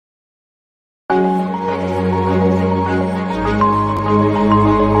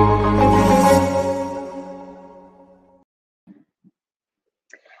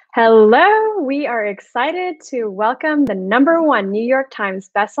Hello, we are excited to welcome the #1 New York Times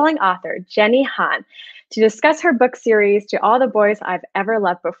bestselling author, Jenny Han, to discuss her book series, To All the Boys I've Ever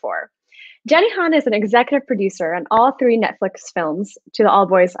Loved Before. Jenny Han is an executive producer on all three Netflix films, To All the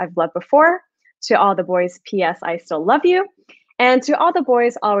Boys I've Loved Before, To All the Boys P.S. I Still Love You, and To All the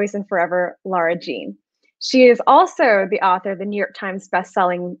Boys Always and Forever, Lara Jean. She is also the author of the New York Times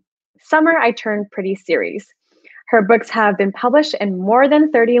bestselling Summer I Turned Pretty series. Her books have been published in more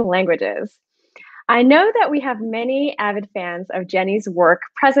than 30 languages. I know that we have many avid fans of Jenny's work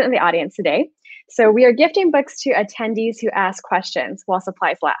present in the audience today. So we are gifting books to attendees who ask questions while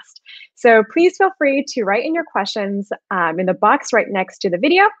supplies last. So please feel free to write in your questions in the box right next to the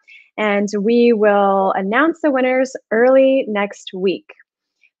video, and we will announce the winners early next week.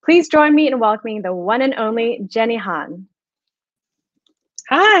 Please join me in welcoming the one and only Jenny Han.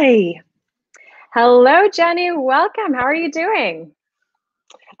 Hi. Hello, Jenny. Welcome. How are you doing?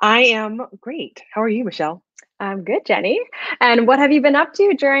 I am great. How are you, Michelle? I'm good, Jenny. And what have you been up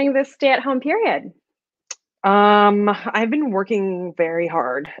to during this stay-at-home period? I've been working very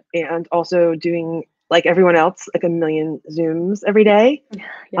hard and also doing, like everyone else, like a million Zooms every day.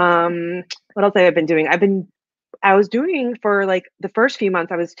 Yes. What else have I been doing? I was doing for like the first few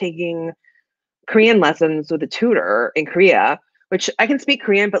months, I was taking Korean lessons with a tutor in Korea, which I can speak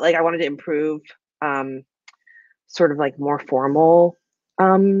Korean, but like I wanted to improve sort of like more formal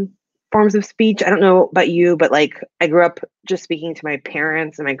forms of speech. I don't know about you, but like I grew up just speaking to my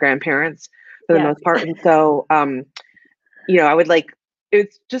parents and my grandparents for the Yes. most part. And so, I would like,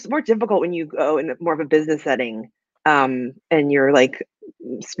 it's just more difficult when you go in more of a business setting and you're like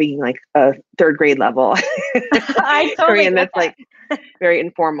speaking like a third grade level I totally Korean get that's that. like very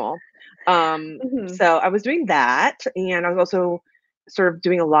informal. Mhm. So I was doing that, and I was also sort of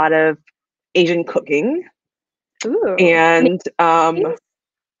doing a lot of Asian cooking. Ooh. And Nice.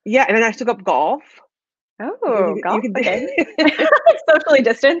 yeah, and then I took up golf because Oh, you golf. can Okay. Socially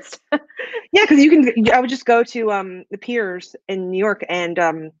distanced. yeah, because you can. I would just go to the piers in New York, and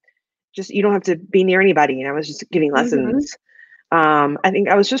just you don't have to be near anybody. And I was just giving Mhm. lessons. I think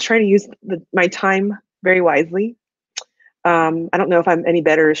I was just trying to use my time very wisely. I don't know if I'm any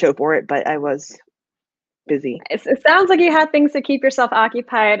better to show for it, but I was busy. It sounds like you had things to keep yourself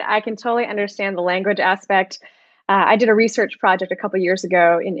occupied. I can totally understand the language aspect. I did a research project a couple years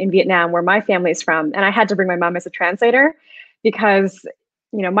ago in Vietnam, where my family's from, and I had to bring my mom as a translator because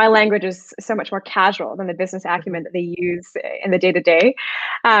my language is so much more casual than the business Mhm. acumen that they use in the day to day.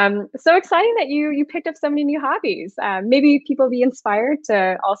 So exciting that you picked up so many new hobbies. Maybe people be inspired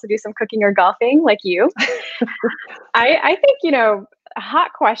to also do some cooking or golfing like you. I think a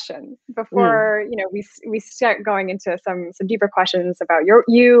hot question Mm. before we start going into some deeper questions about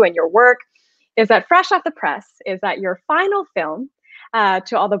you and your work is that fresh off the press is that your final film,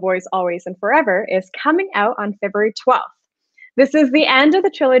 To All the Boys Always and Forever, is coming out on February 12th. This is the end of the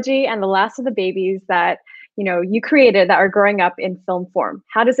trilogy and the last of the babies that you created that are growing up in film form.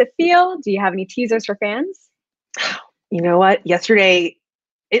 How does it feel? Do you have any teasers for fans? You know what? Yesterday,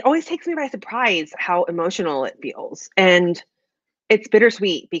 it always takes me by surprise how emotional it feels, and it's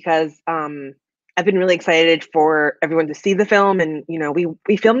bittersweet because I've been really excited for everyone to see the film, and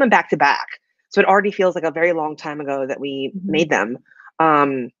we filmed them back to back, so it already feels like a very long time ago that we Mhm. made them.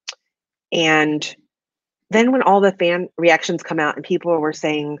 Um, and then when all the fan reactions come out and people were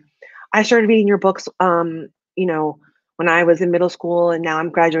saying, "I started reading your books, when I was in middle school, and now I'm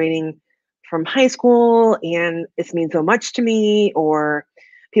graduating from high school, and this means so much to me," or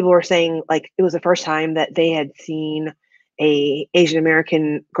people were saying like it was the first time that they had seen a Asian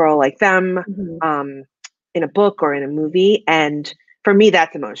American girl like them Mhm. um, in a book or in a movie, and for me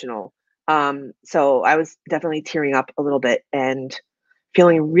that's emotional. So I was definitely tearing up a little bit and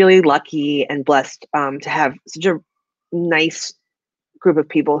feeling really lucky and blessed to have such a nice group of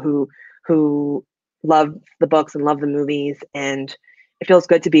people who love the books and love the movies, and it feels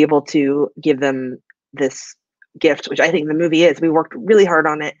good to be able to give them this gift, which I think the movie is. We worked really hard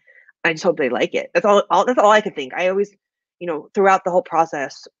on it. I just hope they like it. That's all I could think. I always, throughout the whole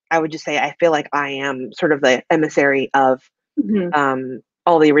process, I would just say I feel like I am sort of the emissary of Mhm.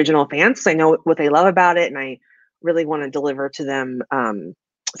 all the original fans. I know what they love about it, and I really want to deliver to them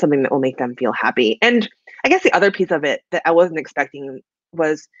something that will make them feel happy. And I guess the other piece of it that I wasn't expecting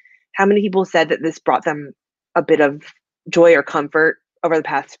was how many people said that this brought them a bit of joy or comfort over the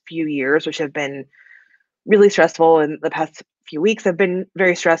past few years, which have been really stressful. And the past few weeks have been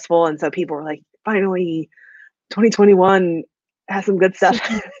very stressful. And so people were like, finally, 2021 has some good stuff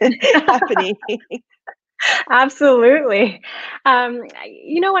happening. Absolutely.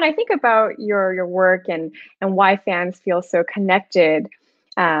 When I think about your work and why fans feel so connected,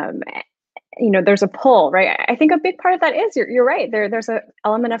 um, there's a pull, right? I think a big part of that is you're right. There's an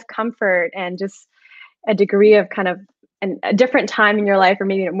element of comfort and just a degree of kind of a different time in your life, or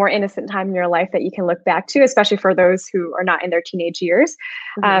maybe a more innocent time in your life that you can look back to, especially for those who are not in their teenage years.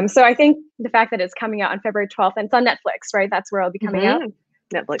 Mm-hmm. So I think the fact that it's coming out on February 12th and it's on Netflix, right? That's where it'll be coming out.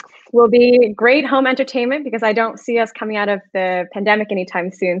 Netflix Will be great home entertainment because I don't see us coming out of the pandemic anytime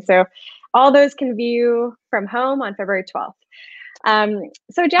soon. So all those can view from home on February 12th.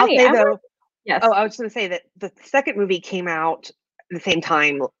 So I'll Jenny, say though, yes. oh, I was going to say that the second movie came out at the same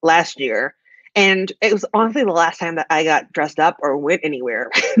time last year. And it was honestly the last time that I got dressed up or went anywhere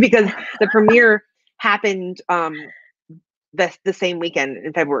because the premiere happened the same weekend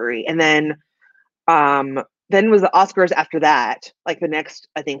in February. And then was the Oscars after that, like the next,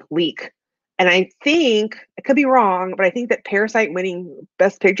 I think, week. And I think, I could be wrong, but I think that Parasite winning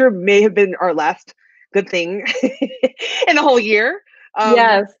Best Picture may have been our last good thing in the whole year.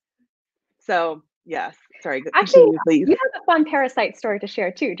 Yes. So, yes. Sorry, Actually, continue, please. you have a fun Parasite story to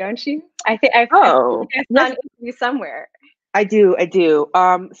share too, don't you? I think I've Oh, I saw yes, an interview somewhere. I do. I do.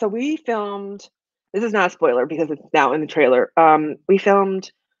 So we filmed, this is not a spoiler because it's now in the trailer. We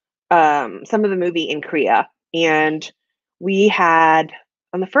filmed some of the movie in Korea, and we had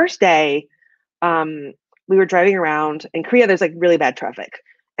on the first day, we were driving around in Korea. There's like really bad traffic,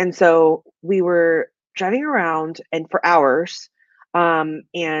 and so we were driving around and for hours.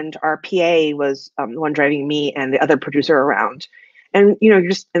 And our PA was the one driving me and the other producer around, and you're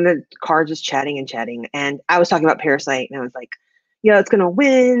just in the car just chatting and chatting. And I was talking about Parasite, and I was like, "Yeah, it's gonna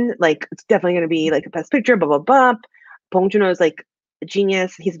win. Like, it's definitely gonna be like a Best Picture." Blah blah blah. Bong Joon-ho is like a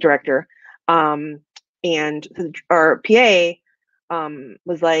genius. He's a director. And our PA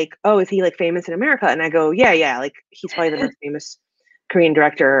was like, "Oh, is he like famous in America?" And I go, "Yeah, yeah, like he's probably the most famous Korean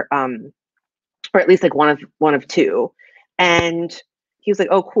director, or at least like one of two." And he was like,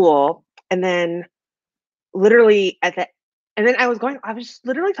 "Oh, cool." And then literally and then I was just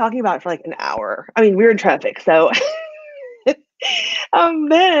literally talking about it for like an hour. I mean, we were in traffic, so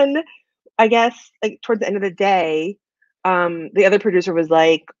then I guess like towards the end of the day, the other producer was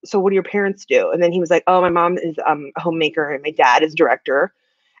like, "So what do your parents do?" And then he was like, "Oh, my mom is a homemaker and my dad is a director."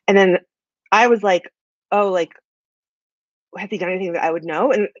 And then I was like, "Oh, like has he done anything that I would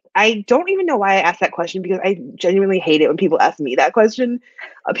know?" And I don't even know why I asked that question because I genuinely hate it when people ask me that question.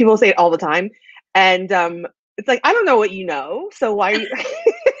 People say it all the time, and it's like I don't know what you know, so why? Are you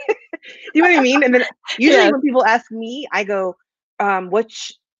Do you know what I mean? And then usually Yes. when people ask me, I go,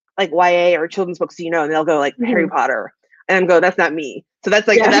 which like YA or children's books do you know? And they'll go like Harry Mhm. Potter. And I go, that's not me. So that's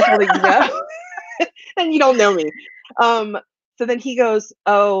like, if Yes. that's all that you know, then you don't know me. Um, so then he goes,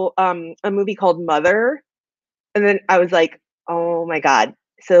 oh, a movie called Mother. And then I was like, oh my God.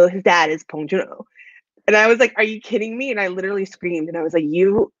 So his dad is Bong Joon-ho. And I was like, are you kidding me? And I literally screamed and I was like,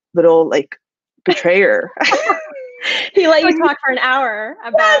 you little like betrayer. He let you Like, talk for an hour what?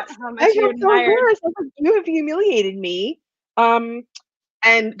 about how much I you felt so admired. embarrassed. I was like, you have humiliated me. Um,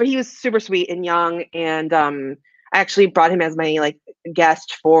 but he was super sweet and young, and I actually brought him as my like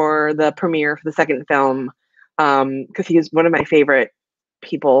guest for the premiere for the second film, because he was one of my favorite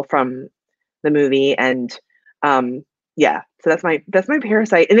people from the movie, and yeah, so that's my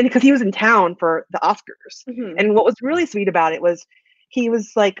Parasite. And then because he was in town for the Oscars, Mhm. and what was really sweet about it was he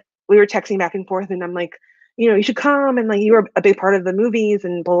was like we were texting back and forth, and I'm like, you should come, and like you were a big part of the movies,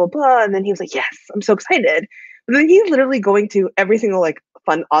 and blah blah blah. And then he was like, yes, I'm so excited. But then he's literally going to every single like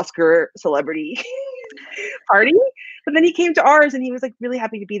fun Oscar celebrity party. But then he came to ours, and he was like really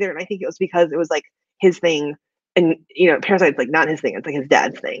happy to be there. And I think it was because it was like his thing, and Parasite's like not his thing; it's like his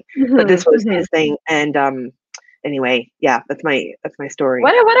dad's thing. But Mhm. this was Mhm. his thing, and anyway, yeah, that's my story.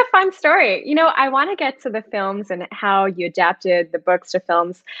 What a fun story. I want to get to the films and how you adapted the books to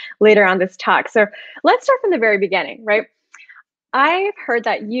films later on this talk. So let's start from the very beginning, right? I've heard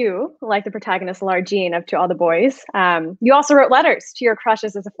that you, like the protagonist Lara Jean of To All the Boys, you also wrote letters to your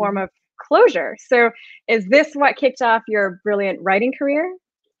crushes as a form of closure. So is this what kicked off your brilliant writing career?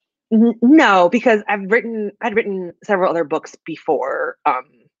 No, because I'd written several other books before,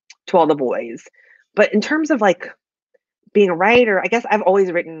 to all the boys. But in terms of like being a writer, I guess I've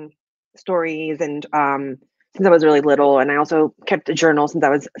always written stories, and since I was really little, and I also kept a journal since I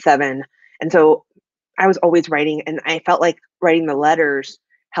was 7. And so I was always writing, and I felt like writing the letters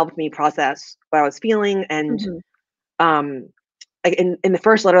helped me process what I was feeling. And Mhm. um like in the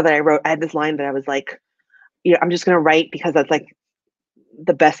first letter that I wrote, I had this line that I was like, I'm just gonna write because that's like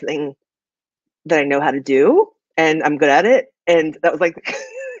the best thing that I know how to do, and I'm good at it. And that was like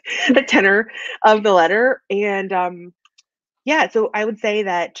the tenor of the letter. And yeah, so I would say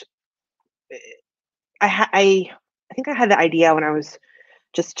that I think I had the idea when I was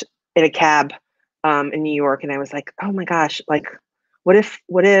just in a cab in New York, and I was like, oh my gosh, like what if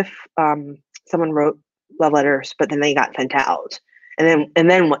someone wrote love letters, but then they got sent out, and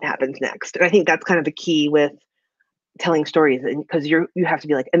then what happens next? And I think that's kind of the key with telling stories, and because you have to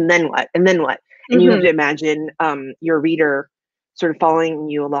be like, and then what, and then what, and you have Hmm. to imagine your reader sort of following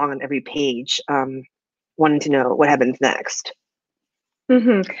you along on every page, wanting to know what happens next.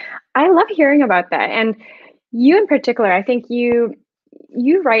 Hmm. I love hearing about that. And you in particular, I think you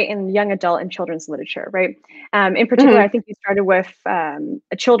write in young adult and children's literature, right? In particular, Hmm. I think you started with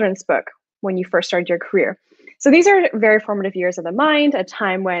a children's book when you first started your career. So these are very formative years of the mind, a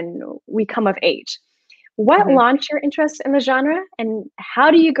time when we come of age. What Hmm. launched your interest in the genre, and how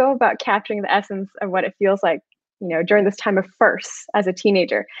do you go about capturing the essence of what it feels like, during this time of firsts as a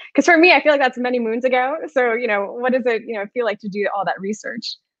teenager? Because for me, I feel like that's many moons ago. So, what does it, feel like to do all that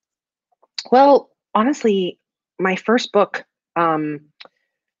research? Well, honestly, my first book, um,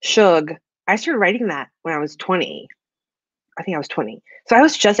 Shug, I started writing that when I was 20. I think I was 20. So I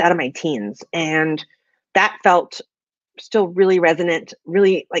was just out of my teens, and that felt still really resonant,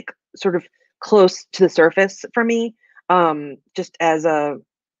 really like sort of close to the surface for me, just as an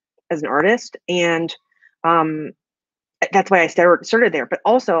artist. And um, that's why I started there. But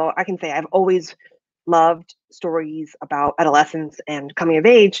also, I can say I've always loved stories about adolescence and coming of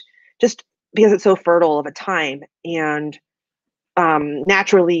age, just because it's so fertile of a time, and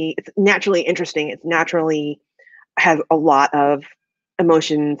it's naturally interesting. It's naturally has a lot of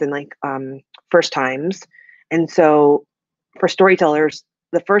emotions and like first times. And so for storytellers,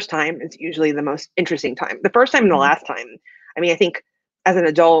 the first time is usually the most interesting time. The first time and the Mhm. last time. I mean, I think as an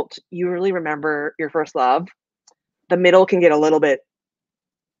adult, you really remember your first love. The middle can get a little bit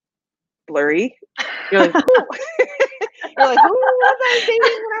blurry. You're like, who? You're like, who was I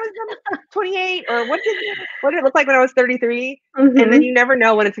dating when I was 28? Or what did it look like when I was 33? And then Mhm. you never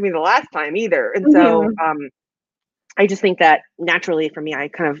know when it's gonna be the last time either. And so Mhm. I just think that naturally for me, I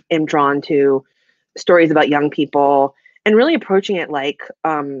kind of am drawn to stories about young people and really approaching it like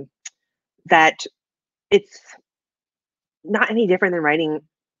that it's not any different than writing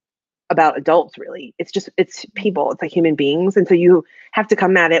about adults, really. It's people, it's like human beings. And so you have to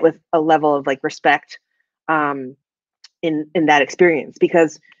come at it with a level of like respect um, in that experience,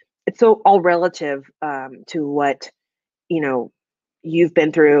 because it's so all relative to what you know you've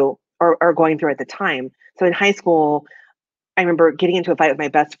been through or going through at the time. So in high school, I remember getting into a fight with my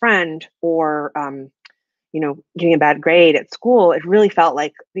best friend, or getting a bad grade at school. It really felt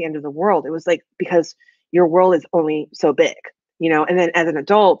like the end of the world. It was like, because your world is only so big, and then as an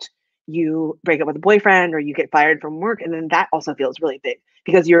adult, you break up with a boyfriend or you get fired from work. And then that also feels really big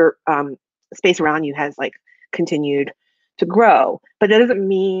because your space around you has like continued to grow. But that doesn't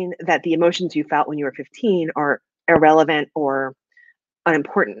mean that the emotions you felt when you were 15 are irrelevant or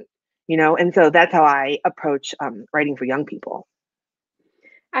unimportant, And so that's how I approach writing for young people.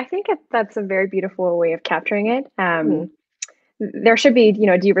 I think that's a very beautiful way of capturing it. Hmm. There should be,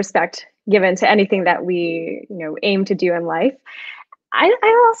 due respect given to anything that we, aim to do in life.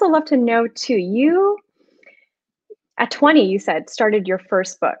 I also love to know too. You at 20, you said started your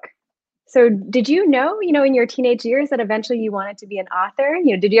first book. So did you know, in your teenage years that eventually you wanted to be an author?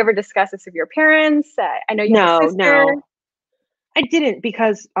 Did you ever discuss this with your parents? I know you have a No, sister. no, I didn't,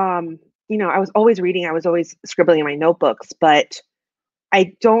 because I was always reading, I was always scribbling in my notebooks, but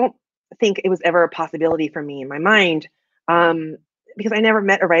I don't think it was ever a possibility for me in my mind, um, because I never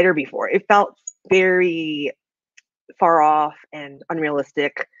met a writer before. It felt very far off and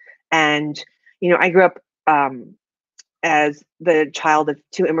unrealistic. And I grew up as the child of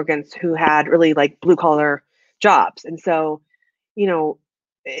two immigrants who had really like blue collar jobs, and so you know,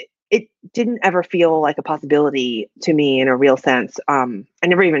 it didn't ever feel like a possibility to me in a real sense. I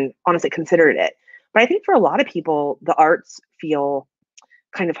never even honestly considered it. But I think for a lot of people, the arts feel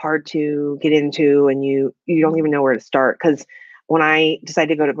kind of hard to get into, and you don't even know where to start. Because when I decided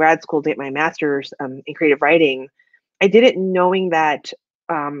to go to grad school to get my master's in creative writing, I did it knowing that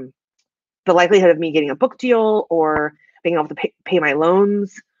um, the likelihood of me getting a book deal or being able to pay my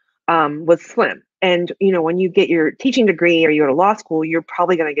loans was slim. And when you get your teaching degree or you go to law school, you're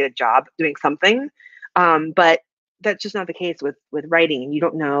probably going to get a job doing something. But that's just not the case with writing. And you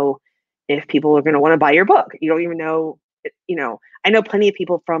don't know if people are going to want to buy your book. You don't even know. I know plenty of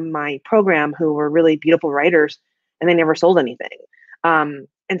people from my program who were really beautiful writers, and they never sold anything. And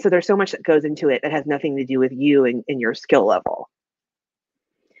so there's so much that goes into it that has nothing to do with you and your skill level.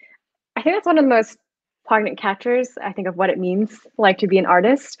 I think that's one of the most poignant captures, I think, of what it means like to be an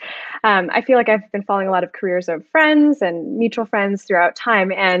artist. I feel like I've been following a lot of careers of friends and mutual friends throughout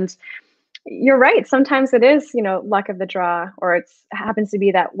time, and You're right. Sometimes it is, luck of the draw, or it happens to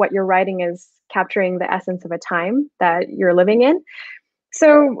be that what you're writing is capturing the essence of a time that you're living in.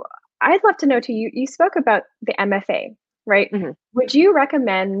 So I'd love to know too, you spoke about the MFA, right? Hmm. Would you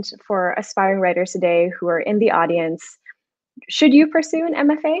recommend for aspiring writers today who are in the audience, should you pursue an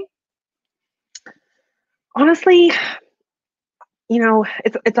MFA? Honestly,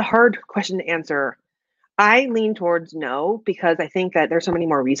 it's a hard question to answer. I lean towards no because I think that there's so many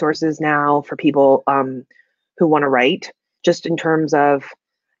more resources now for people who want to write. Just in terms of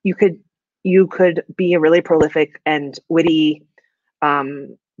you could you could be a really prolific and witty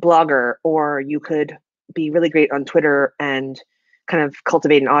blogger, or you could be really great on Twitter and kind of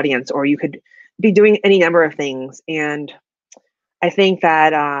cultivate an audience, or you could be doing any number of things. And I think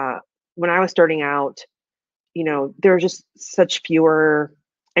that when I was starting out, there are just such fewer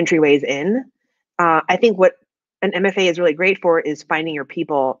entryways in. I think what an MFA is really great for is finding your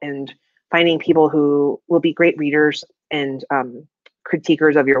people and finding people who will be great readers and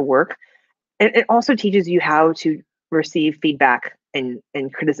critiquers of your work. And it also teaches you how to receive feedback and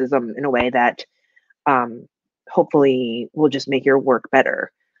criticism in a way that um, hopefully will just make your work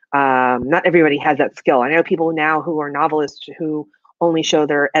better. Not everybody has that skill. I know people now who are novelists who only show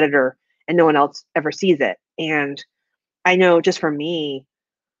their editor and no one else ever sees it. And I know just for me,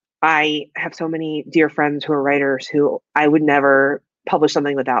 I have so many dear friends who are writers who I would never publish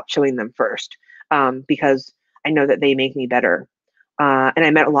something without showing them first, because I know that they make me better. And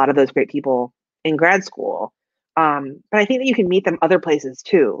I met a lot of those great people in grad school. But I think that you can meet them other places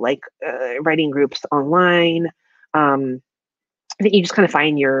too, like writing groups online. I think you just kind of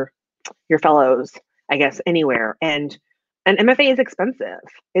find your fellows, I guess, anywhere. And an MFA is expensive.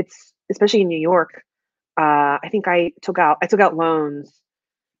 It's especially in New York. I think I took out loans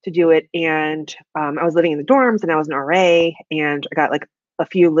to do it, and I was living in the dorms, and I was an RA, and I got like a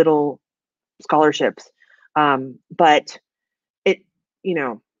few little scholarships. But it, you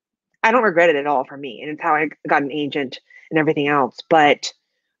know, I don't regret it at all for me, and it's how I got an agent and everything else. But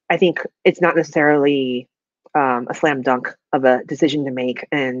I think it's not necessarily a slam dunk of a decision to make.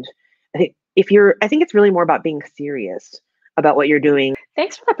 And I think it's really more about being serious about what you're doing.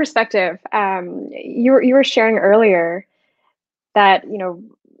 Thanks for that perspective. You were sharing earlier that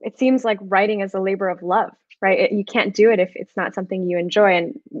it seems like writing is a labor of love, right? You can't do it if it's not something you enjoy,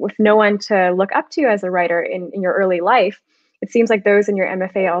 and with no one to look up to as a writer in your early life, it seems like those in your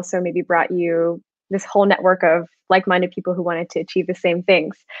MFA also maybe brought you this whole network of like-minded people who wanted to achieve the same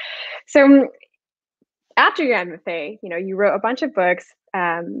things. So after your MFA, you wrote a bunch of books.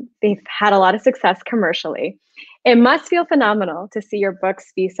 They've had a lot of success commercially. It must feel phenomenal to see your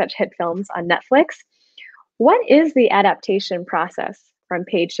books be such hit films on Netflix. What is the adaptation process from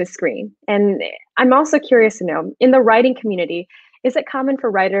page to screen? And I'm also curious to know, in the writing community, is it common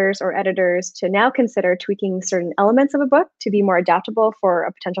for writers or editors to now consider tweaking certain elements of a book to be more adaptable for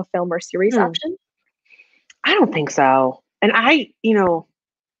a potential film or series Hmm, option? I don't think so. And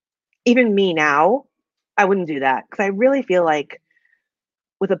even me now, I wouldn't do that because I really feel like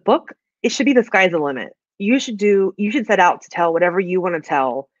with a book, it should be the sky's the limit. You should set out to tell whatever you want to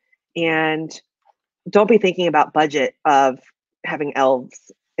tell, and don't be thinking about budget of having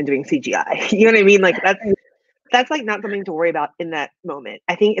elves and doing CGI. You know what I mean? Like that's like not something to worry about in that moment.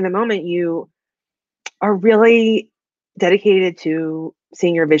 I think in the moment you are really dedicated to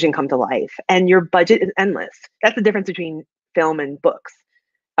seeing your vision come to life, and your budget is endless. That's the difference between film and books.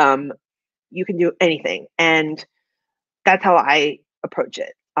 Um, you can do anything, and that's how I approach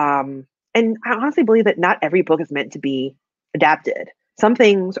it. And I honestly believe that not every book is meant to be adapted. Some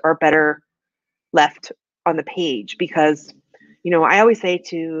things are better left on the page because, I always say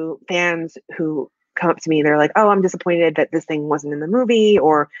to fans who come up to me, they're like, "Oh, I'm disappointed that this thing wasn't in the movie,"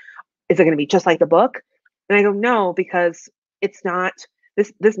 or "Is it going to be just like the book?" And I go, "No, because it's not.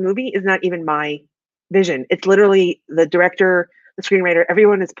 This movie is not even my vision. It's literally the director, the screenwriter.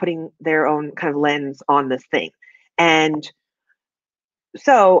 Everyone is putting their own kind of lens on this thing, and."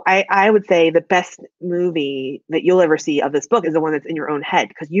 So I would say the best movie that you'll ever see of this book is the one that's in your own head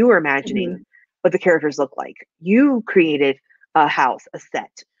because you were imagining Mhm. what the characters look like. You created a house, a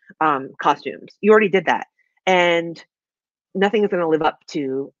set, costumes. You already did that, and nothing is going to live up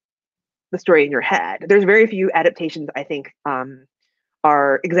to the story in your head. There's very few adaptations I think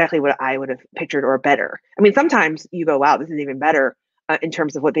are exactly what I would have pictured or better. I mean, sometimes you go, "Wow, this is even better," in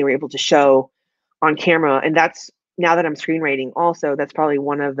terms of what they were able to show on camera, and that's now that I'm screenwriting. Also, that's probably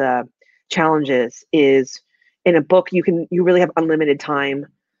one of the challenges. Is in a book you really have unlimited time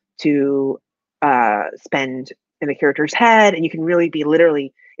to spend in the character's head, and you can really be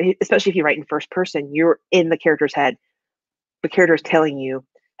literally, especially if you write in first person, you're in the character's head. The character is telling you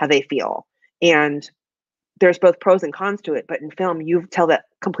how they feel. And there's both pros and cons to it, but in film, you tell that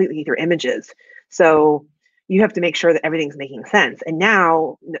completely through images. So you have to make sure that everything's making sense. And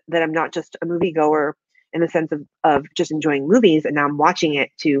now that I'm not just a moviegoer in the sense of just enjoying movies, and now I'm watching it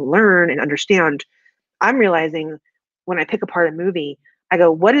to learn and understand, I'm realizing when I pick apart a movie, I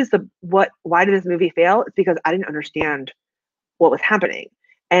go, why did this movie fail? It's because I didn't understand what was happening.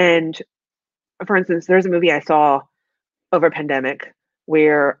 And for instance, there's a movie I saw over a pandemic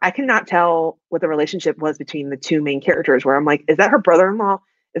where I cannot tell what the relationship was between the two main characters, where I'm like, is that her brother-in-law?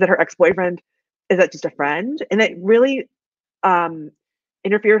 Is that her ex-boyfriend? Is that just a friend? And it really um,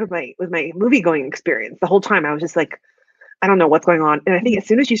 interfered with my movie going experience. The whole time I was just like, I don't know what's going on. And I think as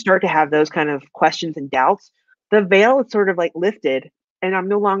soon as you start to have those kind of questions and doubts, the veil is sort of like lifted, and I'm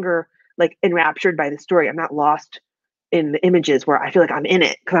no longer like enraptured by the story. I'm not lost in the images where I feel like I'm in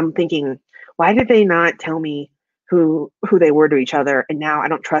it, because I'm thinking, why did they not tell me who they were to each other? And now I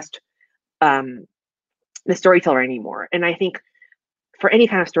don't trust um, the storyteller anymore. And I think for any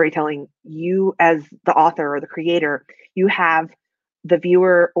kind of storytelling, you as the author or the creator, you have the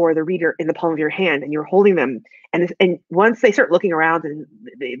viewer or the reader in the palm of your hand, and you're holding them. And once they start looking around and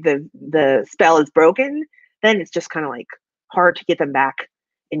the spell is broken, then it's just kind of like hard to get them back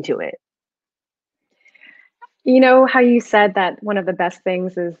into it. You know how you said that one of the best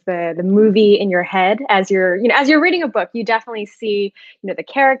things is the movie in your head as you're, as you're reading a book, you definitely see, the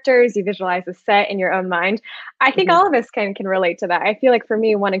characters, you visualize the set in your own mind. I think Hmm. all of us can relate to that. I feel like for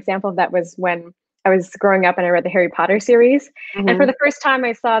me, one example of that was when I was growing up and I read the Harry Potter series. And for Hmm. the first time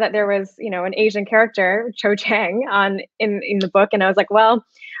I saw that there was, an Asian character, Cho Chang, on in the book. And I was like, well,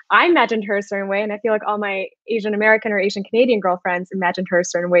 I imagined her a certain way. And I feel like all my Asian American or Asian Canadian girlfriends imagined her a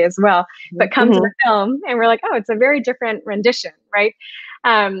certain way as well, but come to the Hmm. film and we're like, oh, it's a very different rendition, right?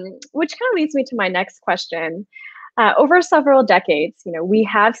 Which kind of leads me to my next question. Over several decades, we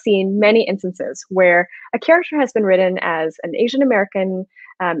have seen many instances where a character has been written as an Asian American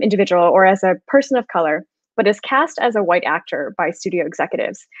individual or as a person of color, but is cast as a white actor by studio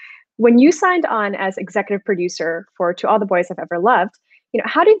executives. When you signed on as executive producer for To All the Boys I've Ever Loved,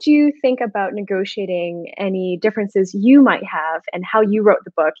 how did you think about negotiating any differences you might have and how you wrote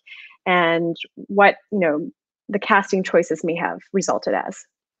the book and what, the casting choices may have resulted as?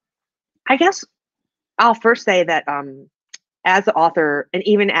 I guess I'll first say that as the author and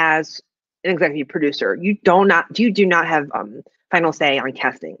even as an executive producer, you do not have final say on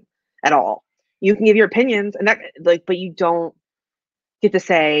casting at all. You can give your opinions and that like, but you don't get to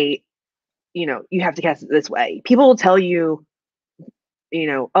say, you have to cast it this way. People will tell you,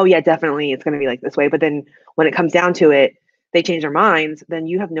 oh yeah, definitely it's going to be like this way. But then when it comes down to it, they change their minds. Then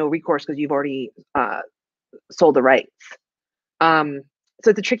you have no recourse because you've already sold the rights. Um, so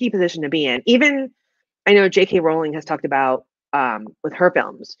it's a tricky position to be in. Even I know J.K. Rowling has talked about with her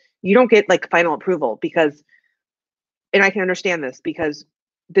films, you don't get like final approval because, and I can understand this because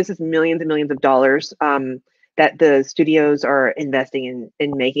this is millions and millions of dollars that the studios are investing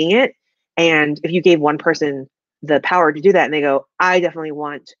in making it. And if you gave one person the power to do that, and they go, I definitely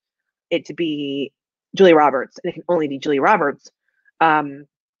want it to be Julia Roberts, and it can only be Julia Roberts, um,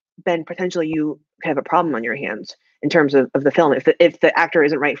 then potentially you have a problem on your hands in terms of the film. If the actor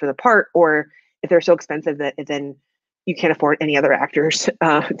isn't right for the part, or if they're so expensive that then you can't afford any other actors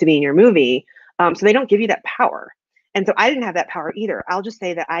to be in your movie. So they don't give you that power. And so I didn't have that power either. I'll just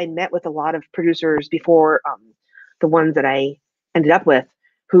say that I met with a lot of producers before the ones that I ended up with,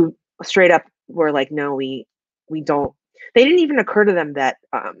 who straight up were like, no, we don't. They didn't even occur to them that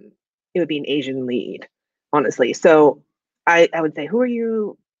it would be an Asian lead, honestly. So I would say, who are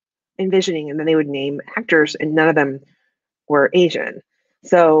you envisioning? And then they would name actors, and none of them were Asian.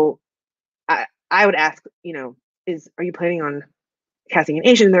 So I would ask, are you planning on casting an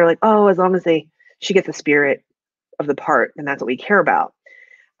Asian? And they're like, oh, as long as she gets the spirit of the part, and that's what we care about.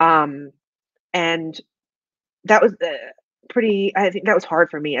 Um, and that was pretty. I think that was hard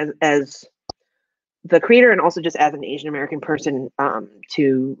for me as the creator, and also just as an Asian American person,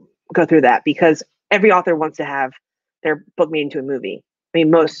 to go through that, because every author wants to have their book made into a movie. I mean,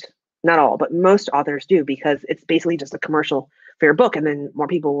 most, not all, but most authors do, because it's basically just a commercial for your book, and then more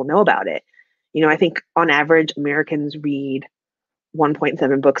people will know about it. I think on average, Americans read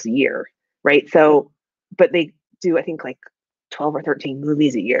 1.7 books a year, right? So, but they do, I think, like 12 or 13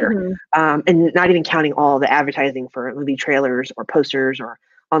 movies a year, Mm-hmm. and not even counting all the advertising for movie trailers or posters or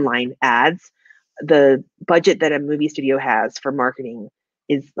online ads. The budget that a movie studio has for marketing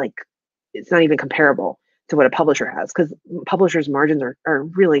is like, it's not even comparable to what a publisher has, because publishers' margins are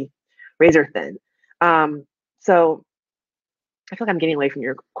really razor thin. So I feel like I'm getting away from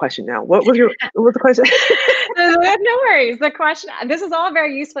your question now. What was the question? No worries. The question, this is all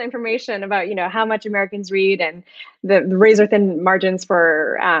very useful information about, how much Americans read and the razor thin margins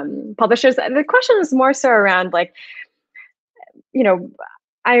for publishers. The question is more so around like, you know,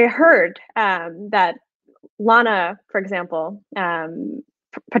 I heard that Lana, for example,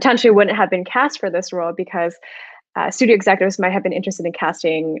 potentially wouldn't have been cast for this role because studio executives might have been interested in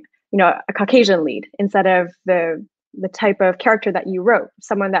casting, a Caucasian lead instead of the type of character that you wrote,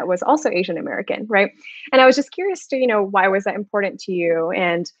 someone that was also Asian American, right? And I was just curious to, why was that important to you,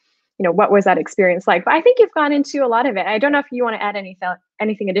 and what was that experience like? But I think you've gone into a lot of it. I don't know if you want to add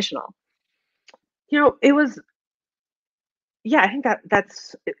anything additional. It was, yeah, I think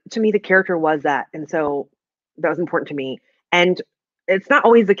that's to me the character was that, and so that was important to me. And it's not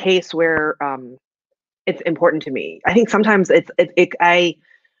always the case where it's important to me. I think sometimes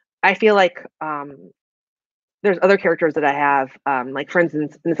I feel like there's other characters that I have, like for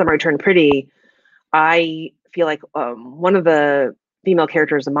instance, in The Summer I Turned Pretty, I feel like one of the female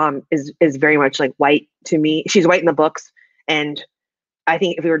characters, the mom, is very much like white to me. She's white in the books, and I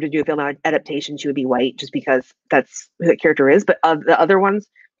think if we were to do a film adaptation, she would be white just because that's who the character is. But of the other ones,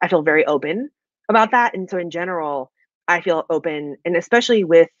 I feel very open about that. And so in general, I feel open, and especially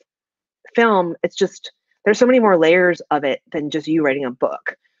with film, it's just there's so many more layers of it than just you writing a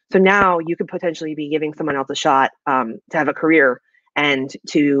book. So now you could potentially be giving someone else a shot to have a career and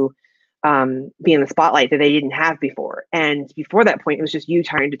to be in the spotlight that they didn't have before. And before that point, it was just you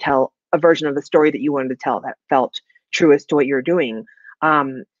trying to tell a version of the story that you wanted to tell that felt truest to what you're doing.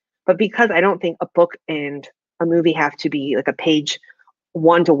 But because I don't think a book and a movie have to be like a page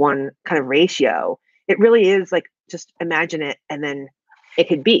 1-to-1 kind of ratio, it really is like just imagine it and then it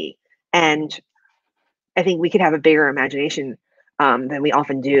could be. And I think we could have a bigger imagination than we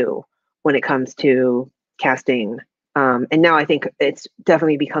often do when it comes to casting. And now I think it's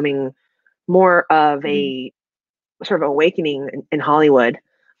definitely becoming more of a sort of awakening in Hollywood,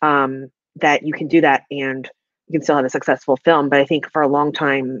 that you can do that and you can still have a successful film. But I think for a long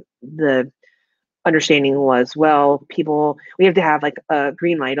time, the understanding was, well, we have to have like a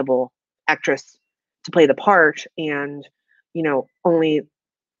green lightable actress to play the part. And, only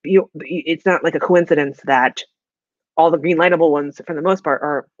it's not like a coincidence that all the green lightable ones, for the most part,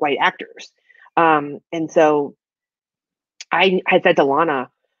 are white actors. And so I had said to Lana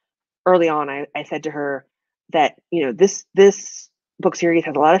early on, I said to her that, this book series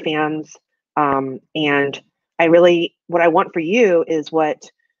has a lot of fans. And what I want for you is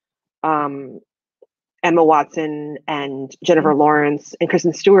what Emma Watson and Jennifer Lawrence and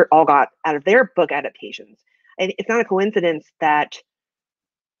Kristen Stewart all got out of their book adaptations. And it's not a coincidence that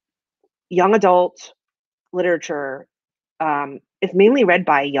young adult literature is mainly read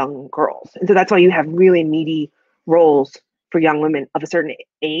by young girls. And so that's why you have really meaty roles for young women of a certain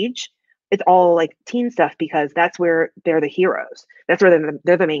age. It's all like teen stuff because that's where they're the heroes. That's where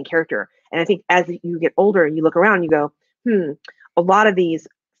they're the main character. And I think as you get older and you look around, you go, a lot of these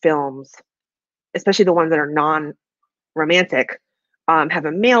films, especially the ones that are non-romantic, have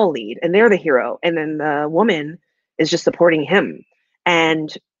a male lead and they're the hero. And then the woman is just supporting him.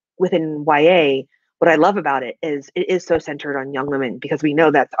 And within YA, what I love about it is so centered on young women because we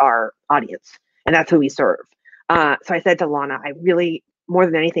know that's our audience and that's who we serve. So I said to Lana, I really, more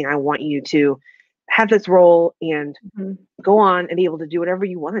than anything, I want you to have this role and go on and be able to do whatever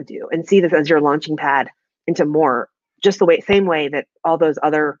you want to do and see this as your launching pad into more, just same way that all those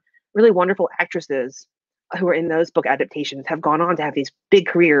other really wonderful actresses who are in those book adaptations have gone on to have these big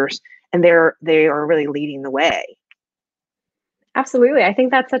careers, and they are really leading the way. Absolutely. I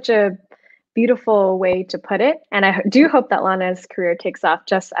think that's such a beautiful way to put it. And I do hope that Lana's career takes off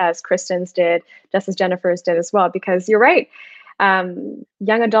just as Kristen's did, just as Jennifer's did as well, because you're right. Young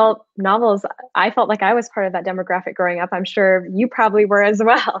adult novels, I felt like I was part of that demographic growing up. I'm sure you probably were as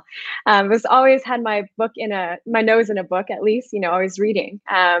well. Was always had my nose in a book, at least, always reading.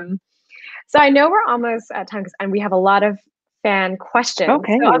 So I know we're almost at time and we have a lot of fan questions.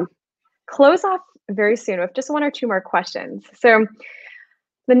 Okay. So I'll close off very soon with just one or two more questions. So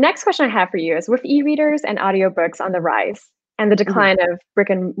the next question I have for you is, with e-readers and audiobooks on the rise and the decline of brick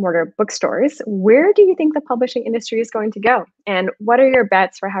and mortar bookstores, where do you think the publishing industry is going to go? And what are your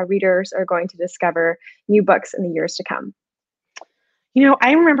bets for how readers are going to discover new books in the years to come?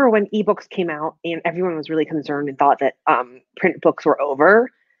 I remember when ebooks came out and everyone was really concerned and thought that print books were over,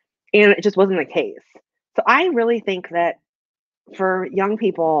 and it just wasn't the case. So I really think that for young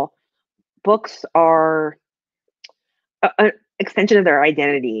people, books are an extension of their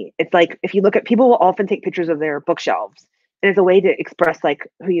identity. It's like, if you look at, people will often take pictures of their bookshelves, and it's a way to express like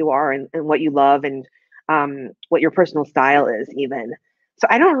who you are and what you love and what your personal style is even. So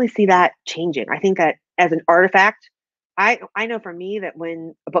I don't really see that changing. I think that as an artifact, I know for me that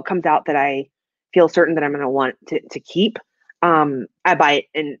when a book comes out that I feel certain that I'm going to want to keep, I buy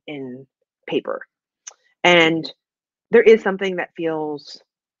it in paper. And there is something that feels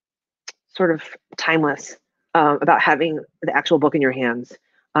sort of timeless about having the actual book in your hands,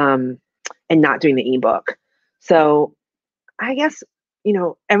 um, and not doing the ebook. So I guess,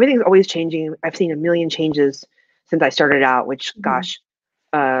 everything's always changing. I've seen a million changes since I started out, which, Mhm. gosh,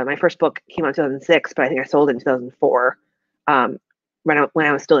 my first book came out in 2006, but I think I sold it in 2004, um, when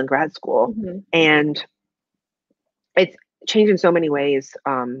I was still in grad school. Mhm. And it's changed in so many ways.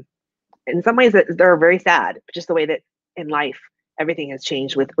 In some ways that they're very sad, just the way that in life everything has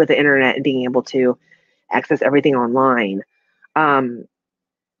changed with the internet and being able to access everything online. Um,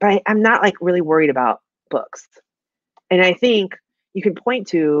 but I'm not like really worried about books. And I think you can point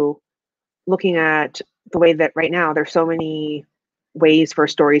to looking at the way that right now there's so many ways for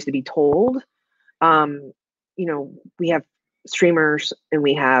stories to be told. Um, we have streamers and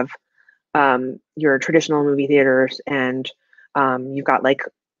we have your traditional movie theaters, and you've got like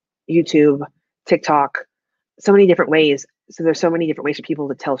YouTube, TikTok, so many different ways. So there's so many different ways for people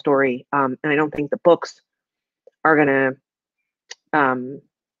to tell a story. And I don't think the books are gonna um,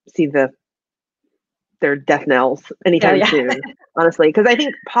 see their death knells Yeah, anytime yeah. soon, honestly. Because I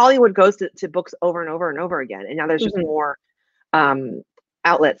think Hollywood goes to books over and over and over again, and now there's just Mhm. more um,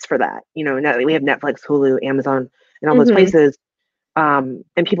 outlets for that. Now that we have Netflix, Hulu, Amazon, and all those Mhm. places, and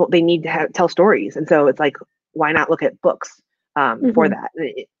people they need to tell stories, and so it's like, why not look at books for Mhm. that?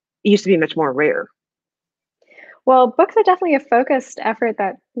 It used to be much more rare. Well, books are definitely a focused effort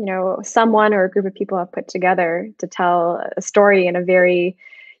that, someone or a group of people have put together to tell a story in a very,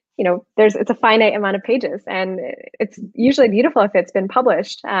 it's a finite amount of pages, and it's usually beautiful if it's been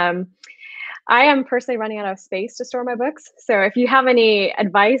published. I am personally running out of space to store my books. So if you have any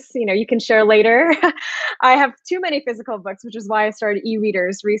advice, you can share later. I have too many physical books, which is why I started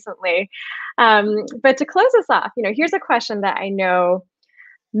e-readers recently. But to close us off, here's a question that I know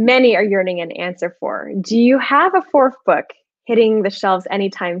many are yearning an answer for. Do you have a fourth book hitting the shelves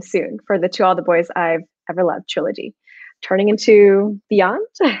anytime soon for the To All the Boys I've Ever Loved trilogy? Turning into Beyond?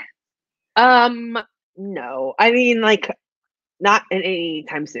 Um, no, I mean, like, not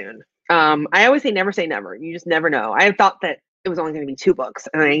anytime soon. I always say never. You just never know. I thought that it was only going to be two books,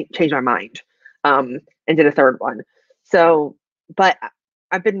 and I changed my mind, and did a third one. So, but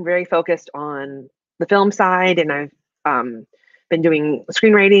I've been very focused on the film side, and I've been doing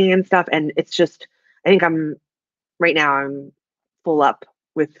screenwriting and stuff. And it's just, I think right now I'm full up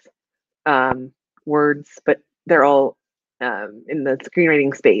with um, words, but they're all in the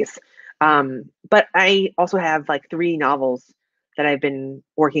screenwriting space. But I also have like three novels that I've been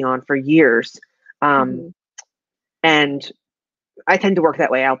working on for years. Um, Mhm. and I tend to work that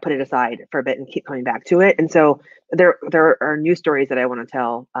way. I'll put it aside for a bit and keep coming back to it. And so there are new stories that I want to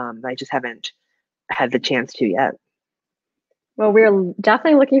tell, that I just haven't had the chance to yet. Well, we're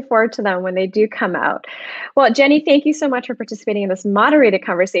definitely looking forward to them when they do come out. Well, Jenny, thank you so much for participating in this moderated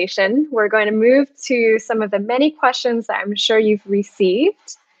conversation. We're going to move to some of the many questions that I'm sure you've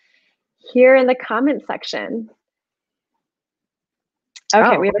received here in the comment section.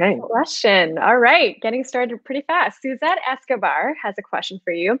 Okay, we Oh, have a okay. question. All right, getting started pretty fast. Suzette Escobar has a question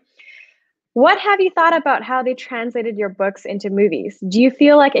for you. What have you thought about how they translated your books into movies? Do you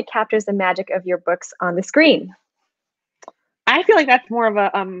feel like it captures the magic of your books on the screen? I feel like that's more of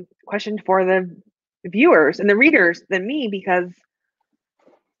a question for the viewers and the readers than me, because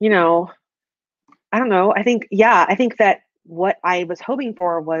you know I don't know. I think that what I was hoping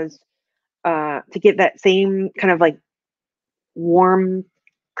for was to get that same kind of like warm,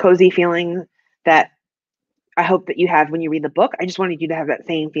 cozy feeling that I hope that you have when you read the book. I just wanted you to have that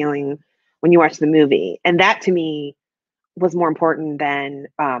same feeling when you watch the movie. And that to me was more important than,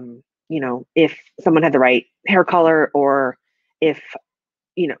 if someone had the right hair color, or if,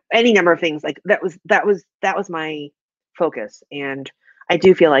 any number of things. Like that was my focus. And I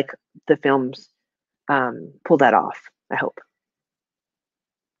do feel like the films pull that off, I hope.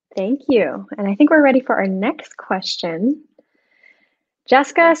 Thank you. And I think we're ready for our next question.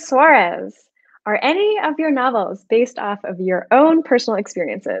 Jessica Suarez, are any of your novels based off of your own personal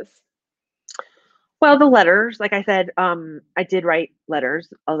experiences? Well, the letters, like I said, I did write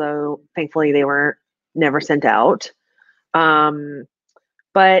letters, although thankfully they were never sent out. Um,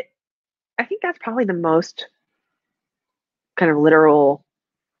 but I think that's probably the most kind of literal.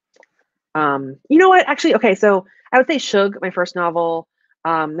 You know what? Actually, okay, so I would say Shug, my first novel.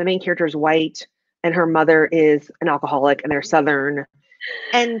 The main character is white, and her mother is an alcoholic, and they're Southern.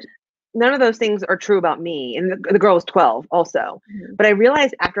 And none of those things are true about me. And the girl was 12 also. Mhm. But I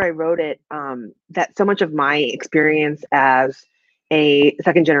realized after I wrote it that so much of my experience as a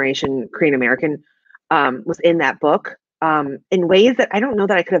second generation Korean American was in that book in ways that I don't know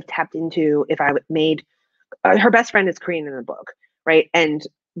that I could have tapped into if I made her best friend is Korean in the book, right?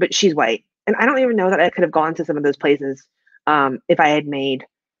 But she's white. And I don't even know that I could have gone to some of those places if I had made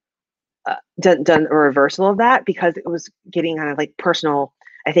done a reversal of that because it was getting kind of like personal,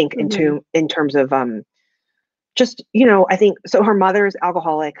 I think, Mhm. in terms of just, I think so her mother's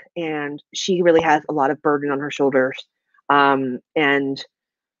alcoholic and she really has a lot of burden on her shoulders and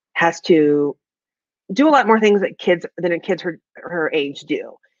has to do a lot more things that kids her age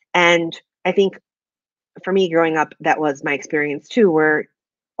do. And I think for me growing up, that was my experience too, where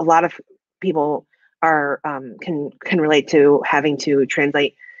a lot of people are can relate to having to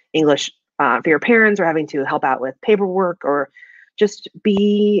translate English for your parents or having to help out with paperwork or just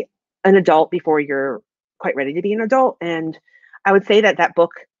be an adult before you're quite ready to be an adult. And I would say that that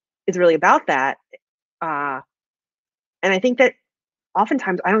book is really about that. Uh, and I think that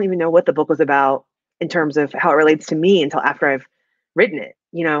oftentimes I don't even know what the book was about in terms of how it relates to me until after I've written it.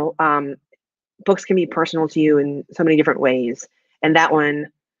 Books can be personal to you in so many different ways. And that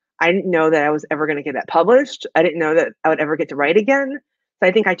one, I didn't know that I was ever going to get that published. I didn't know that I would ever get to write again. So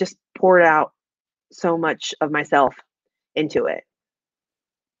I think I just poured out so much of myself into it.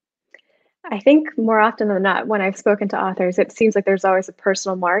 I think more often than not, when I've spoken to authors, it seems like there's always a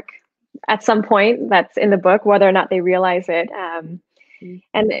personal mark at some point that's in the book, whether or not they realize it.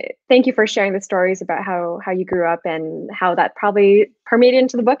 And thank you for sharing the stories about how you grew up and how that probably permeated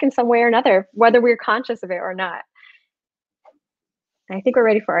into the book in some way or another, whether we're conscious of it or not. And I think we're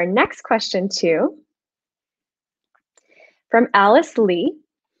ready for our next question too, from Alice Lee.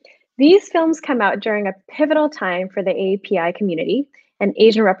 These films come out during a pivotal time for the API community and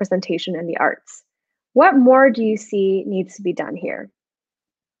Asian representation in the arts. What more do you see needs to be done here?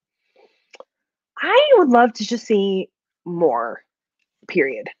 I would love to just see more,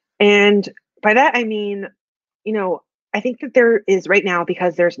 period. And by that, I mean, you know, I think that there is right now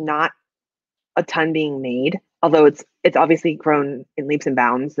because there's not a ton being made, although it's obviously grown in leaps and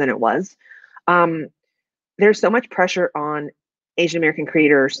bounds than it was. Um, there's so much pressure on Asian American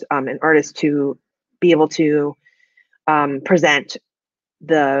creators and artists to be able to present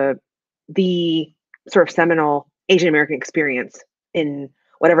the the sort of seminal Asian American experience in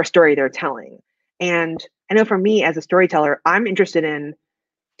whatever story they're telling. And I know for me as a storyteller, I'm interested in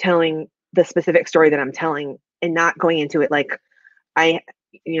telling the specific story that I'm telling and not going into it like I,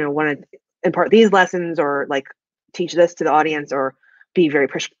 want to impart these lessons or like teach this to the audience or be very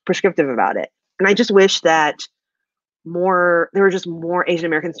prescriptive about it. And I just wish that there were just more Asian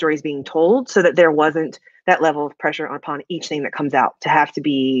American stories being told so that there wasn't that level of pressure upon each thing that comes out to have to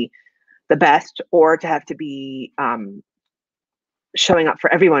be the best or to have to be showing up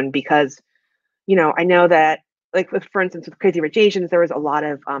for everyone because I know that like for instance with Crazy Rich Asians there was a lot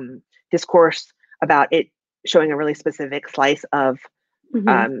of discourse about it showing a really specific slice of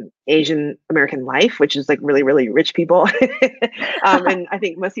Mm-hmm. Asian American life, which is like really, really rich people. And I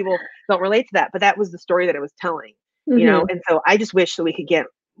think most people don't relate to that, but that was the story that it was telling, Mm-hmm. And so I just wish that we could get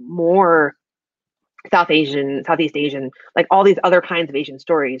more Southeast Asian, like all these other kinds of Asian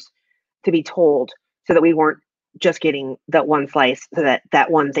stories to be told so that we weren't just getting that one slice so that that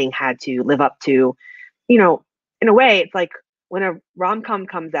one thing had to live up to, you know, in a way, it's like when a rom-com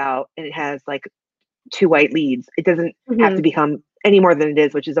comes out and it has like two white leads. It doesn't have to Mm-hmm. become any more than it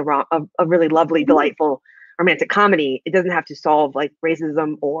is, which is a really lovely, delightful romantic comedy. It doesn't have to solve like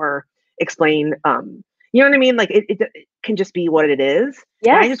racism or explain, you know what I mean? Like it can just be what it is.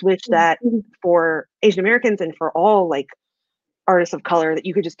 And I Yes. just wish that Mhm. for Asian Americans and for all like artists of color that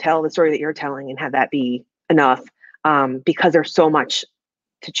you could just tell the story that you're telling and have that be enough because there's so much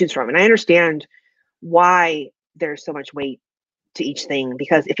to choose from. And I understand why there's so much weight to each thing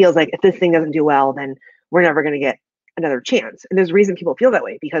because it feels like if this thing doesn't do well, then we're never going to get another chance. And there's a reason people feel that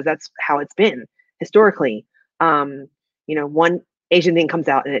way because that's how it's been historically. Um, one Asian thing comes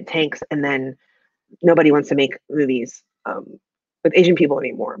out and it tanks, and then nobody wants to make movies with Asian people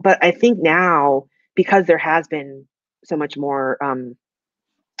anymore. But I think now because there has been so much more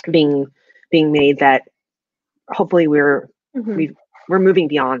being being made that hopefully Mhm. we we're moving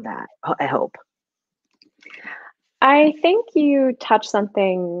beyond that. I hope. I think you touched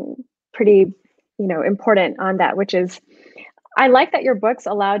something pretty, important on that, which is I like that your books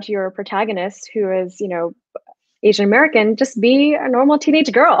allowed your protagonist, who is, Asian American, just be a normal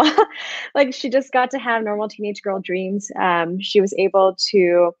teenage girl. Like she just got to have normal teenage girl dreams. She was able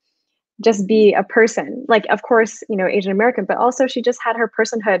to just be a person. Like, of course, Asian American, but also she just had her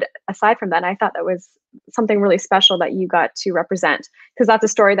personhood aside from that. And I thought that was something really special that you got to represent, because that's a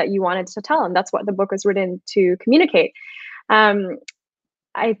story that you wanted to tell, and that's what the book was written to communicate. Um,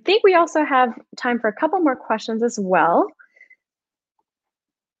 I think we also have time for a couple more questions as well.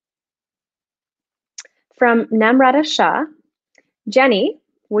 From Namrata Shah, Jenny,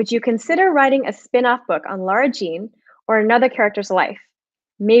 would you consider writing a spin-off book on Lara Jean or another character's life?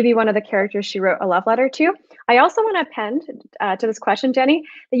 Maybe one of the characters she wrote a love letter to. I also want to append to this question, Jenny,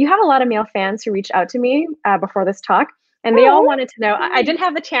 that you have a lot of male fans who reached out to me before this talk, and they all wanted to know. I didn't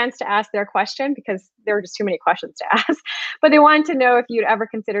have the chance to ask their question because there were just too many questions to ask, but they wanted to know if you'd ever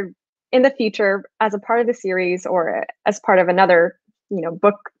considered in the future, as a part of the series or as part of another,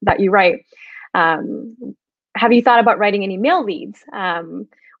 book that you write, have you thought about writing any male leads,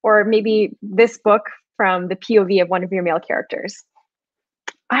 or maybe this book from the POV of one of your male characters?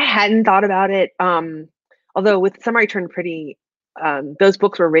 I hadn't thought about it. Although with Summer I Turned Pretty, those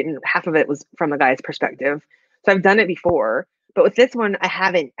books were written, half of it was from a guy's perspective. So I've done it before, but with this one, I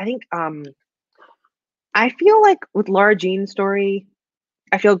haven't. I think I feel like with Lara Jean's story,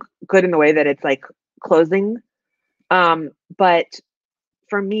 I feel good in the way that it's like closing. But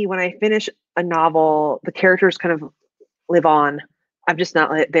for me, when I finish a novel, the characters kind of live on. I'm just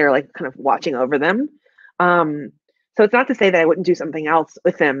not there, like kind of watching over them. So it's not to say that I wouldn't do something else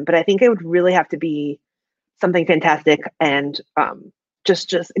with them, but I think it would really have to be something fantastic and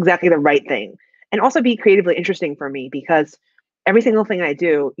just exactly the right thing, and also be creatively interesting for me, because every single thing I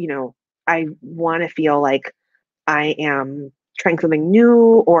do, I want to feel like I am trying something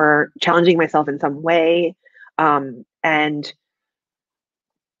new or challenging myself in some way. And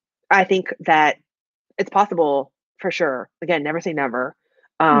I think that it's possible for sure. Again, never say never.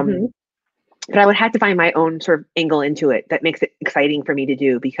 But I would have to find my own sort of angle into it that makes it exciting for me to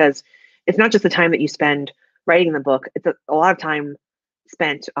do, because it's not just the time that you spend writing the book. It's a lot of time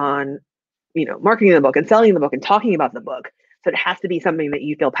spent on, marketing the book and selling the book and talking about the book. So it has to be something that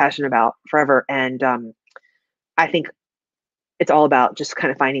you feel passionate about forever. And I think it's all about just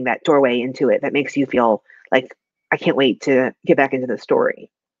kind of finding that doorway into it that makes you feel like, I can't wait to get back into the story.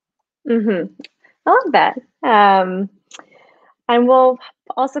 I love that. And we'll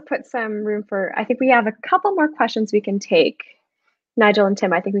also put some room for, I think we have a couple more questions we can take. Nigel and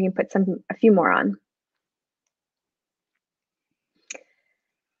Tim, I think we can put a few more on.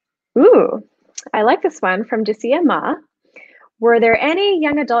 Ooh, I like this one from Jasia Ma. Were there any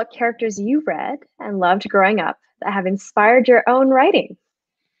young adult characters you read and loved growing up that have inspired your own writing?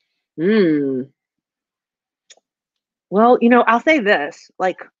 Well, I'll say this,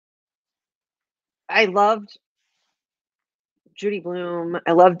 like, I loved Judy Blume.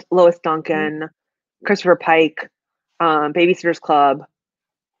 I loved Lois Duncan, Christopher Pike, Babysitter's Club.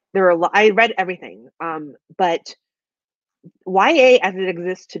 I read everything. But YA as it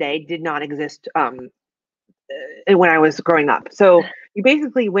exists today did not exist when I was growing up. So you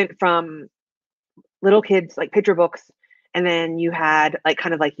basically went from little kids, like picture books, and then you had like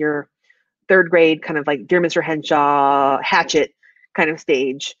kind of like your third grade kind of like Dear Mr. Henshaw, Hatchet kind of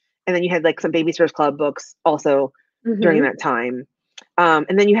stage. And then you had like some Babysitter's Club books also during that time.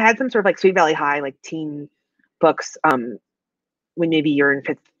 And then you had some sort of like Sweet Valley High, like teen books when maybe you're in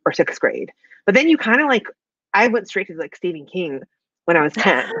 5th or 6th grade. But then you kind of like, I went straight to like Stephen King when I was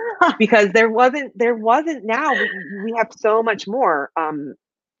 10, because there wasn't now we have so much more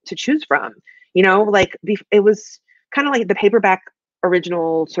to choose from, like it was kind of like the paperback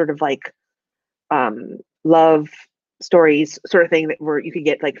original sort of like love stories sort of thing that where you could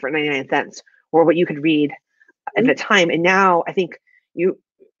get like for 99 cents, or what you could read at the time. And now I think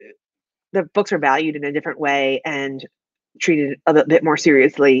the books are valued in a different way and treated a bit more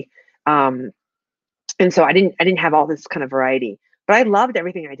seriously. And so I didn't have all this kind of variety, but I loved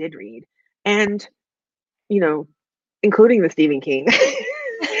everything I did read, and including the Stephen King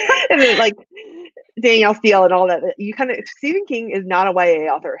and then like Danielle Steele and all that. Stephen King is not a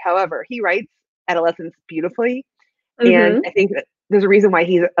YA author. However, he writes adolescence beautifully. And I think that there's a reason why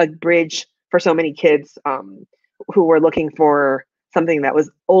he's a bridge for so many kids who were looking for something that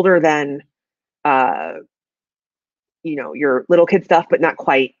was older than your little kid stuff, but not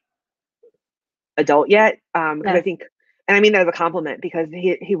quite adult yet. Because I think, and I mean that as a compliment, because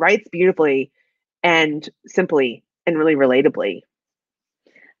he writes beautifully and simply and really relatably.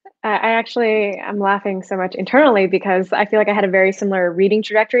 I'm laughing so much internally because I feel like I had a very similar reading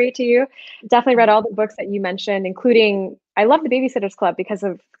trajectory to you. Definitely read all the books that you mentioned, including, I love the Babysitter's Club because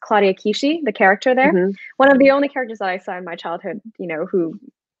of Claudia Kishi, the character there. One of the only characters that I saw in my childhood, who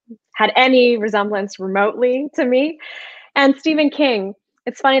had any resemblance remotely to me. And Stephen King,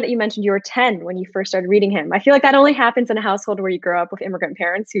 It's funny that you mentioned you were 10 when you first started reading him. I feel like that only happens in a household where you grow up with immigrant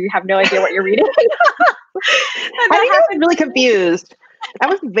parents who have no idea what you're reading. I think I was really confused. I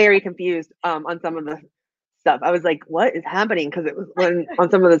was very confused on some of the stuff. I was like, what is happening? Because it was when on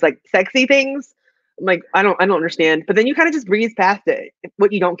some of those like sexy things. I'm like, I don't understand. But then you kind of just breeze past it,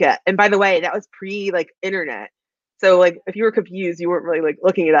 what you don't get. And by the way, that was pre like internet. So like if you were confused, you weren't really like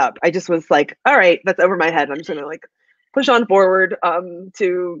looking it up. I just was like, all right, that's over my head. I'm just gonna like push on forward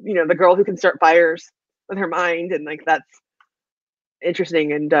to, you know, the girl who can start fires with her mind, and like that's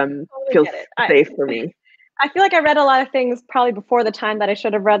interesting and Totally feels get it. safe for me. I feel like I read a lot of things probably before the time that I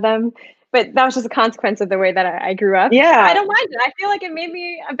should have read them, but that was just a consequence of the way that I grew up. I Yeah, don't mind it. I feel like it made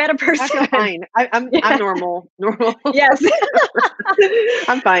me a better I feel person. fine. I'm Yeah. normal. Yes.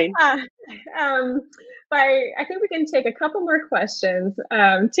 I'm fine. Uh, but I think we can take a couple more questions.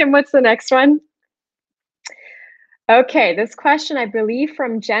 Tim, what's the next one? Okay, this question I believe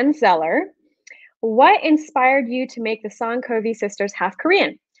from Jen Zeller. What inspired you to make the Song Covey sisters half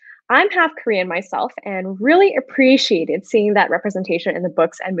Korean? I'm half Korean myself and really appreciated seeing that representation in the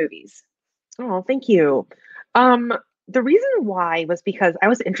books and movies. Oh, thank you. Um, the reason why was because I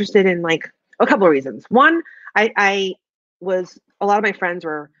was interested in like a couple of reasons. One, I was a lot of my friends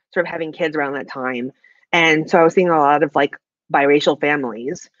were sort of having kids around that time, and so I was seeing a lot of like biracial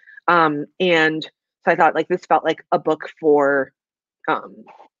families. And so I thought like this felt like a book for um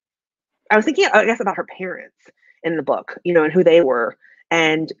I was thinking, I guess, about her parents in the book, you know, and who they were.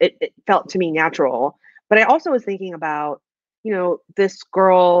 And it felt to me natural. But I also was thinking about, you know, this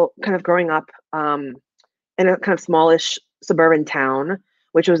girl kind of growing up in a kind of smallish suburban town,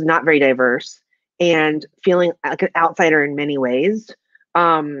 which was not very diverse, and feeling like an outsider in many ways.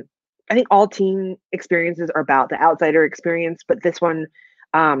 Um, I think all teen experiences are about the outsider experience, but this one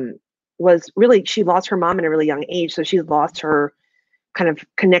um, was really, she lost her mom at a really young age. So she lost her kind of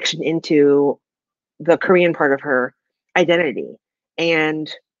connection into the Korean part of her identity. And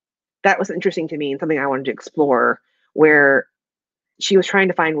that was interesting to me and something I wanted to explore, where she was trying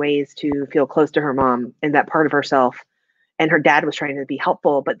to find ways to feel close to her mom and that part of herself. And her dad was trying to be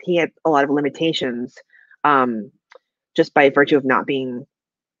helpful, but he had a lot of limitations um, just by virtue of not being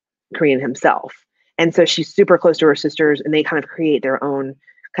Korean himself. And so she's super close to her sisters, and they kind of create their own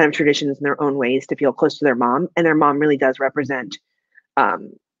kind of traditions and their own ways to feel close to their mom. And their mom really does represent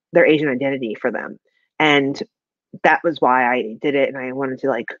um, their Asian identity for them. And that was why I did it. And I wanted to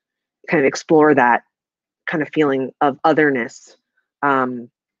like kind of explore that kind of feeling of otherness um,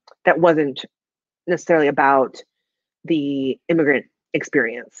 that wasn't necessarily about the immigrant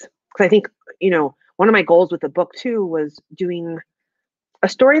experience. Because I think, you know, one of my goals with the book too was doing a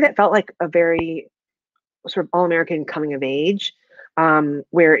story that felt like a very sort of all American coming of age,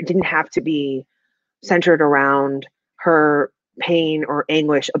 where it didn't have to be centered around her pain or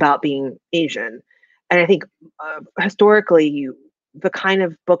anguish about being Asian. And I think historically, the kind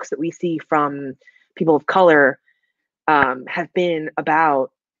of books that we see from people of color have been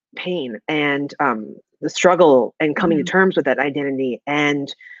about pain and the struggle and coming to Mhm. terms with that identity.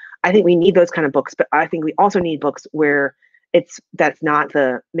 And I think we need those kind of books, but I think we also need books where that's not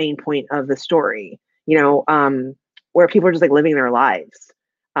the main point of the story, you know, where people are just like living their lives.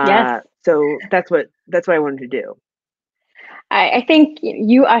 Yes. So that's what I wanted to do. I think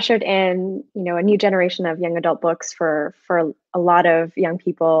you ushered in, a new generation of young adult books for a lot of young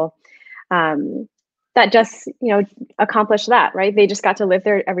people um, that just, accomplish that, right? They just got to live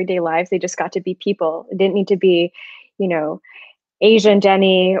their everyday lives. They just got to be people. It didn't need to be, you know, Asian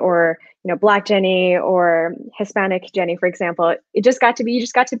Jenny or Black Jenny or Hispanic Jenny, for example. It just got to be you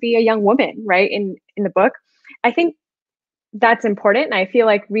just got to be a young woman, right? In the book, I think that's important. And I feel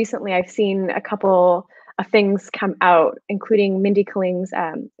like recently I've seen a couple of things come out, including Mindy Kaling's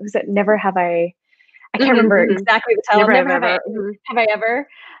was it Never Have I can't Hmm, remember hmm. exactly the title. Never have Never have ever. Hmm. I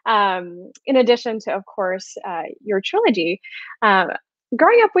ever. In addition to, of course, your trilogy. Um,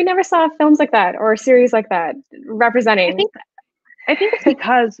 Growing up, we never saw films like that or series like that I representing. think I think it's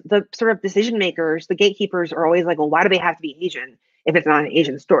because the sort of decision makers, the gatekeepers, are always like, well, why do they have to be Asian if it's not an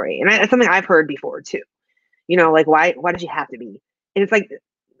Asian story? And that's something I've heard before too. You know, like why does she have to be? And it's like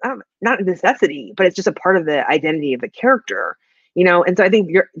not a necessity, but it's just a part of the identity of the character. You know, and so I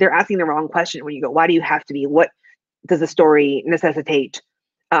think they're asking the wrong question when you go, why do you have to be? What does the story necessitate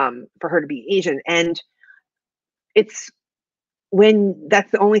for her to be Asian? And it's when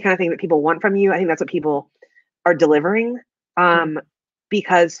that's the only kind of thing that people want from you. I think that's what people are delivering, Mm. um,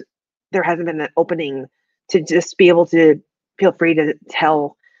 because there hasn't been that opening to just be able to feel free to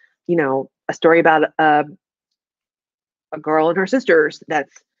tell, you know, a story about a girl and her sisters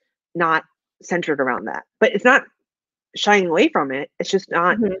that's not centered around that. But it's not shying away from it. It's just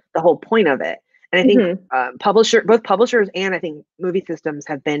not Hmm. the whole point of it. And I think Hmm. both publishers and I think movie systems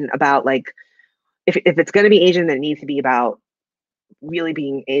have been about like, if it's going to be Asian, then it needs to be about really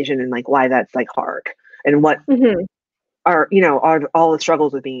being Asian and like why that's like hard and what Hmm. are all the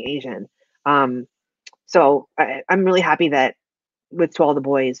struggles with being Asian. Um, so I'm really happy that with To All the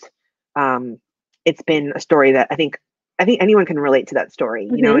Boys, um, it's been a story that I think anyone can relate to that story.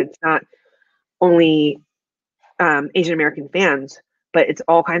 Hmm. It's not only Asian American fans, but it's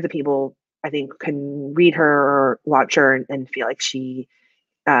all kinds of people I think can read her or watch her and feel like she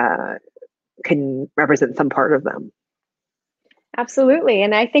uh, can represent some part of them. Absolutely.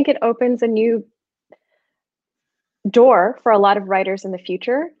 And I think it opens a new door for a lot of writers in the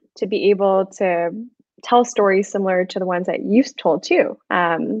future to be able to tell stories similar to the ones that you've told too.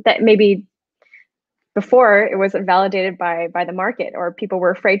 That maybe before it wasn't validated by the market, or people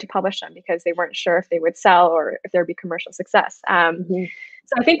were afraid to publish them because they weren't sure if they would sell or if there'd be commercial success. Mhm.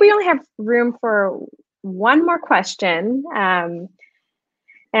 So I think we only have room for one more question.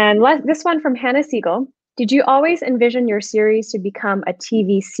 This one from Hannah Siegel. Did you always envision your series to become a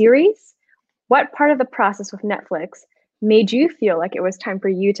TV series? What part of the process with Netflix made you feel like it was time for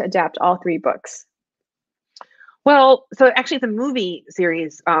you to adapt all three books? Well, so actually, it's a movie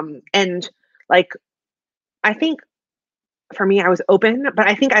series, and like I think for me, I was open, but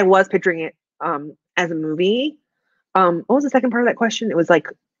I think I was picturing it as a movie. What was the second part of that question? It was like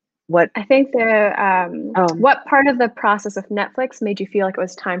what? I think Um, what part of the process with Netflix made you feel like it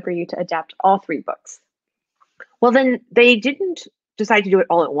was time for you to adapt all three books? well, then they didn't decide to do it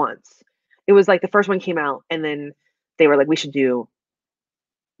all at once. It was like the first one came out, and then they were like, "We should do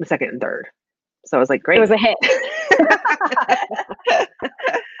the second and third." So I was like, It was "Great." a hit.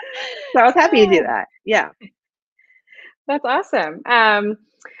 So I was happy to do that. Yeah. That's awesome.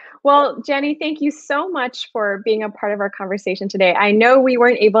 Well, Jenny, thank you so much for being a part of our conversation today. I know we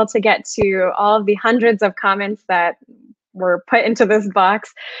weren't able to get to all of the hundreds of comments that were put into this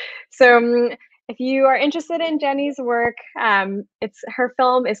box. So, if you are interested in Jenny's work, it's her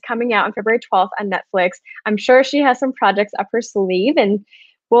film is coming out on February 12th on Netflix. I'm sure she has some projects up her sleeve, and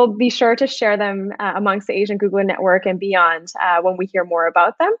we'll be sure to share them amongst the Asian Googler Network and beyond when we hear more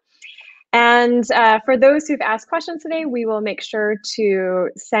about them. And for those who've asked questions today, we will make sure to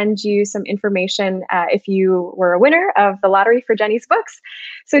send you some information if you were a winner of the lottery for Jenny's books.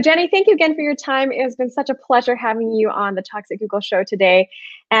 So Jenny, thank you again for your time. It has been such a pleasure having you on the Toxic Google Show today.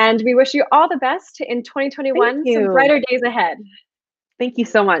 And we wish you all the best in Thank 2021, some you. brighter days ahead. Thank you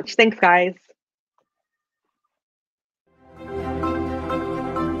so much. Thanks, guys.